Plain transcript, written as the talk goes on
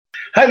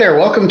Hi there.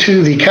 Welcome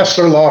to the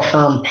Kessler Law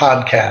Firm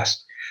podcast.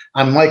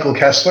 I'm Michael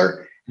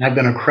Kessler, and I've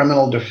been a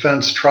criminal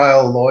defense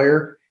trial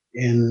lawyer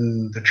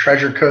in the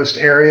Treasure Coast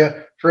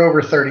area for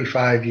over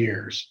 35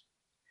 years.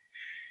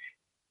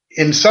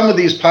 In some of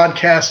these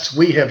podcasts,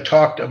 we have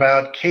talked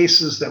about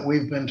cases that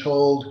we've been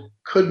told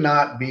could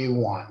not be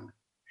won.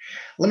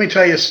 Let me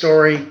tell you a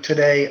story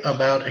today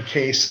about a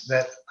case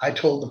that I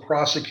told the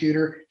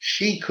prosecutor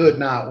she could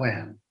not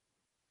win.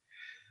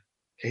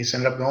 Case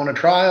ended up going to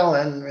trial,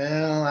 and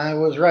well, I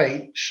was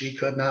right. She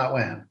could not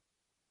win.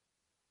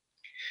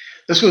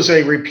 This was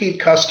a repeat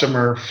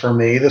customer for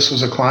me. This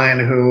was a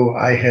client who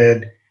I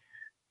had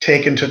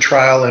taken to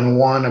trial and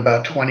won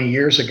about 20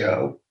 years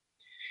ago.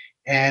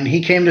 And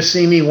he came to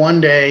see me one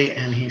day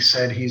and he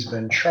said he's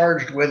been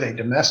charged with a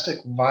domestic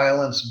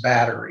violence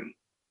battery.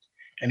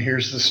 And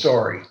here's the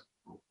story.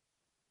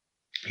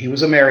 He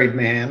was a married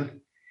man.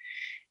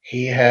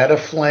 He had a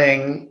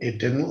fling. It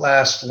didn't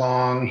last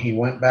long. He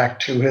went back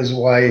to his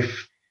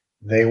wife.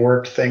 They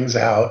worked things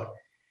out.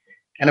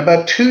 And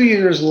about 2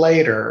 years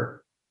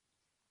later,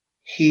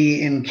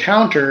 he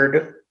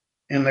encountered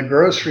in the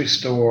grocery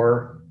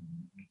store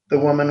the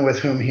woman with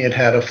whom he had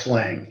had a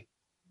fling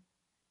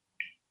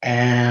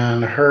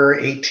and her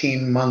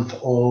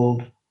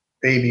 18-month-old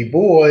baby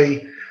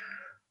boy,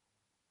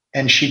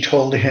 and she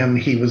told him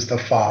he was the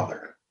father.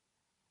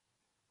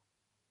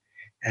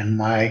 And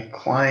my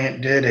client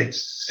did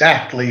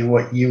exactly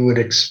what you would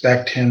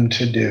expect him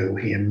to do.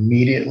 He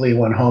immediately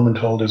went home and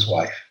told his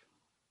wife.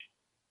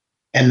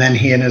 And then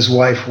he and his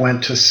wife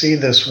went to see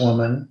this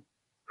woman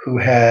who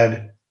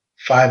had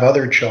 5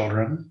 other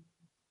children.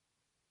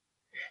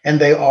 And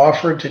they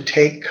offered to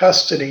take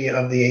custody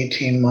of the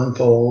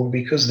 18-month-old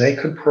because they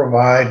could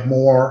provide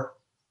more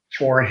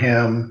for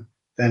him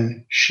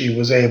than she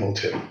was able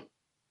to.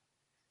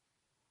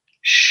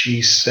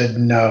 She said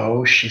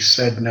no. She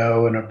said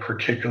no in a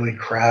particularly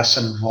crass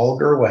and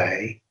vulgar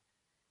way.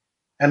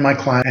 And my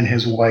client and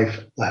his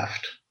wife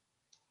left.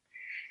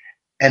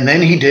 And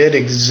then he did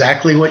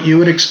exactly what you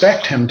would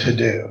expect him to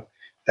do.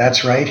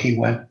 That's right. He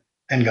went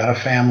and got a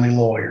family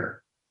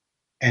lawyer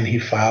and he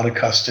filed a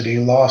custody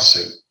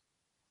lawsuit.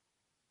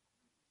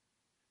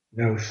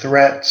 No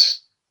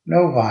threats,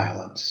 no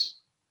violence.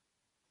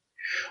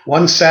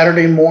 One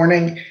Saturday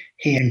morning,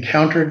 he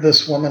encountered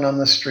this woman on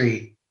the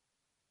street.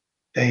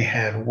 They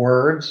had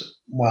words,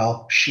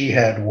 well, she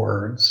had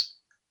words,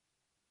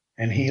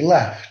 and he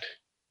left.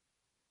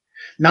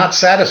 Not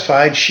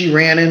satisfied, she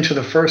ran into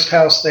the first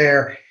house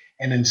there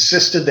and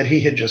insisted that he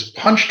had just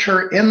punched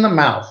her in the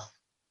mouth,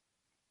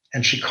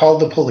 and she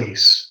called the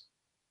police.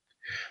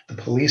 The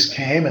police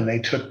came and they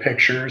took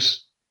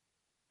pictures,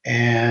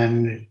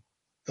 and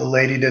the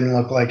lady didn't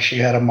look like she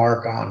had a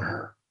mark on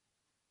her.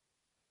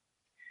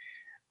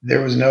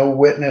 There was no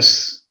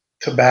witness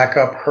to back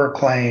up her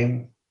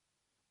claim.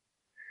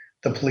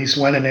 The police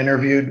went and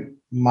interviewed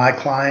my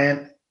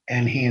client,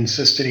 and he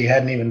insisted he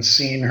hadn't even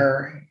seen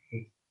her.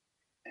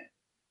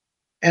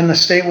 And the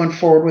state went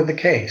forward with the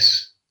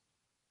case.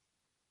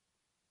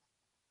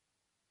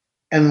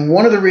 And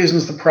one of the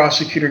reasons the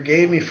prosecutor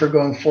gave me for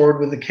going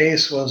forward with the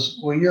case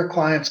was, well, your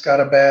client's got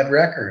a bad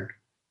record.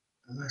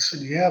 And I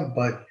said, yeah,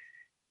 but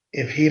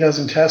if he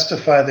doesn't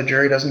testify, the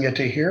jury doesn't get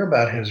to hear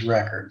about his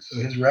record.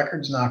 So his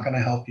record's not going to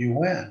help you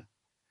win.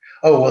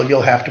 Oh, well,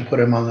 you'll have to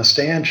put him on the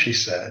stand, she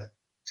said.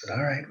 I said,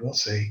 all right, we'll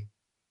see.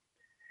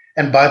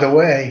 And by the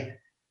way,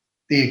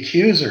 the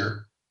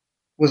accuser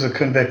was a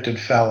convicted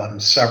felon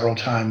several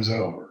times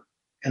over.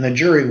 And the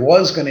jury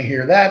was going to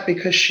hear that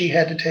because she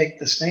had to take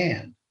the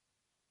stand.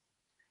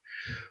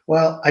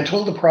 Well, I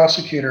told the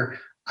prosecutor,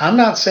 I'm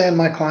not saying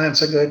my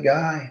client's a good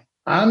guy.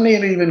 I'm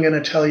not even going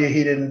to tell you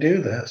he didn't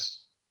do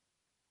this.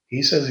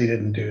 He says he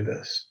didn't do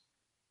this.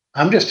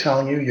 I'm just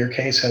telling you your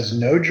case has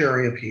no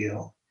jury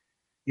appeal.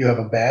 You have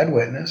a bad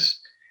witness.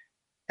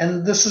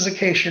 And this is a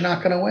case you're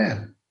not going to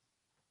win.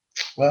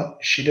 Well,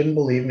 she didn't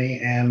believe me,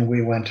 and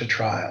we went to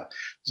trial.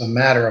 As a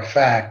matter of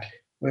fact,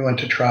 we went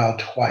to trial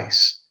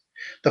twice.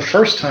 The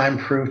first time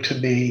proved to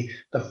be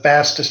the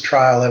fastest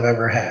trial I've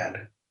ever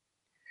had.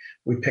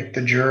 We picked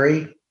the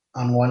jury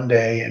on one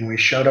day, and we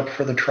showed up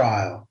for the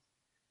trial.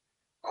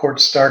 Court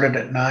started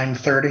at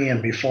 9:30,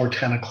 and before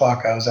 10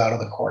 o'clock, I was out of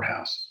the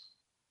courthouse.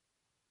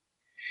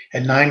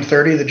 At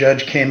 9:30, the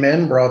judge came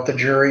in, brought the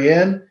jury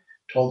in,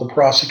 told the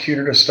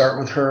prosecutor to start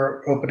with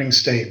her opening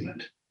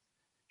statement.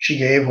 She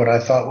gave what I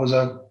thought was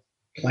a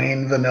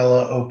plain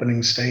vanilla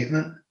opening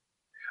statement.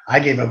 I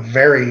gave a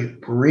very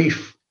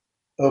brief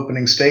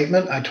opening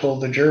statement. I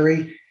told the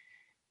jury,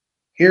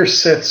 here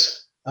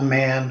sits a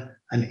man,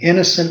 an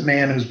innocent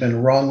man who's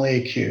been wrongly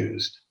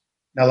accused.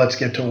 Now let's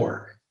get to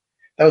work.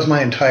 That was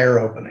my entire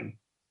opening.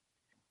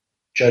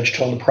 Judge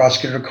told the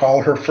prosecutor to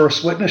call her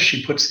first witness.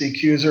 She puts the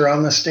accuser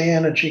on the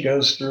stand and she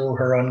goes through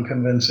her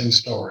unconvincing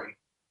story.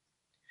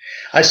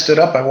 I stood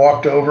up, I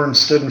walked over and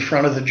stood in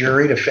front of the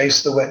jury to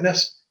face the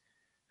witness.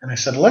 And I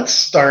said, let's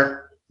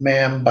start,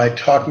 ma'am, by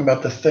talking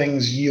about the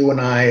things you and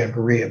I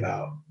agree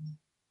about.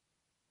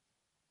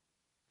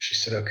 She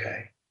said,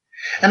 okay.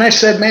 And I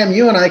said, ma'am,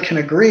 you and I can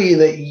agree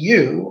that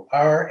you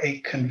are a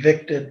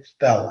convicted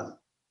felon.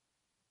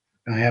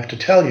 I have to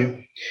tell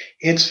you,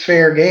 it's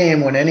fair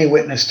game when any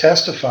witness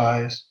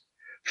testifies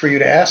for you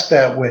to ask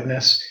that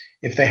witness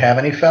if they have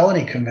any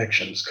felony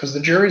convictions, because the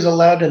jury's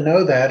allowed to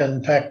know that. And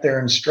in fact, they're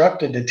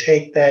instructed to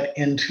take that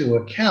into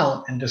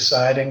account in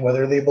deciding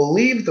whether they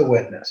believe the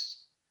witness.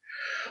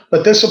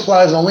 But this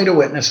applies only to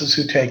witnesses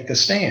who take the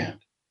stand.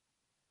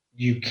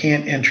 You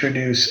can't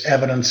introduce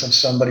evidence of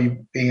somebody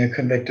being a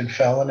convicted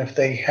felon if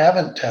they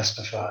haven't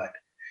testified,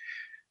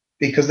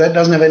 because that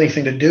doesn't have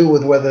anything to do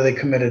with whether they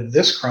committed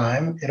this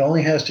crime. It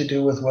only has to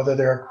do with whether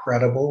they're a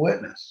credible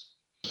witness.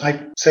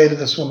 I say to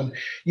this woman,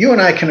 you and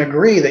I can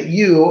agree that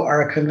you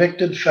are a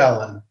convicted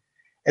felon.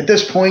 At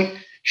this point,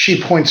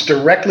 she points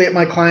directly at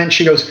my client.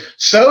 She goes,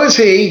 so is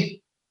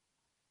he.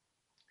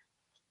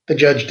 The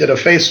judge did a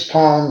face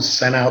palm,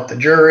 sent out the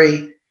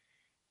jury,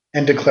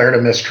 and declared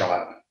a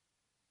mistrial.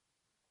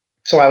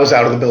 So I was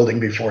out of the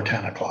building before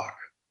 10 o'clock.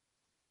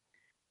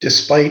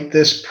 Despite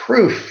this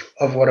proof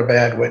of what a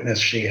bad witness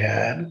she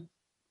had,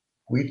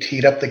 we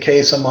teed up the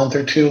case a month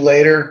or two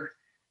later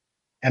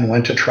and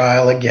went to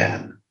trial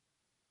again.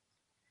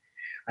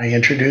 I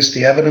introduced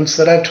the evidence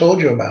that I've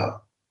told you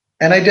about,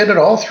 and I did it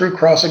all through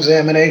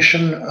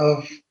cross-examination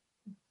of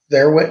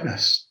their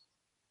witness.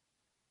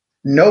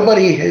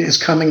 Nobody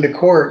is coming to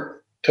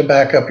court to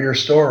back up your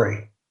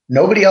story.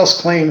 Nobody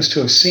else claims to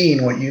have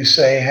seen what you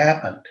say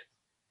happened.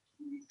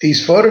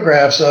 These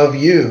photographs of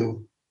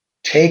you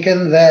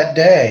taken that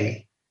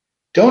day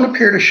don't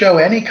appear to show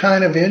any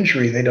kind of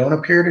injury. They don't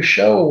appear to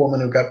show a woman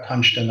who got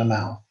punched in the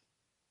mouth.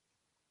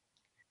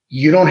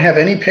 You don't have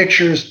any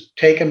pictures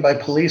taken by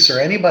police or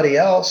anybody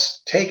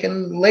else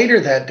taken later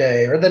that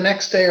day or the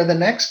next day or the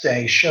next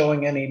day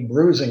showing any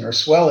bruising or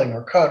swelling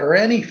or cut or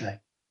anything.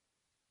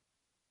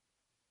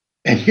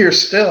 And you're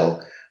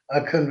still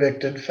a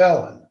convicted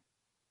felon.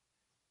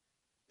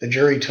 The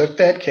jury took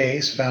that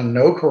case, found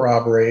no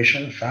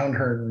corroboration, found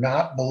her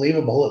not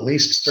believable, at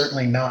least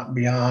certainly not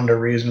beyond a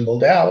reasonable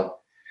doubt,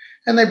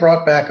 and they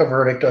brought back a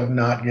verdict of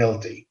not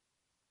guilty.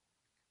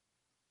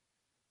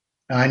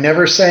 Now, I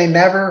never say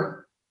never,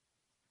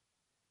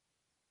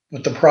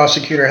 but the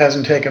prosecutor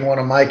hasn't taken one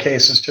of my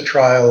cases to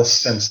trial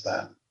since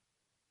then.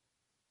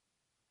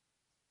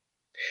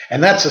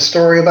 And that's a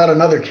story about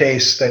another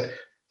case that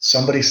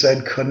somebody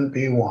said couldn't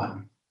be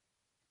won.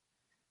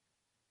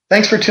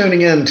 Thanks for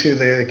tuning in to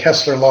the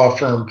Kessler Law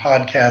Firm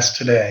podcast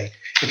today.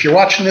 If you're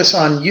watching this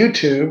on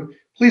YouTube,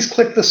 please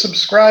click the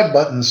subscribe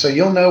button so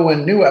you'll know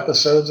when new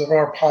episodes of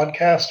our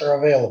podcast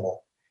are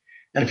available.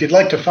 And if you'd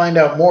like to find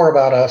out more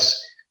about us,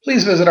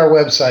 please visit our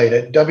website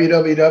at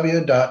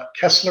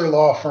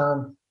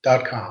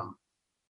www.kesslerlawfirm.com.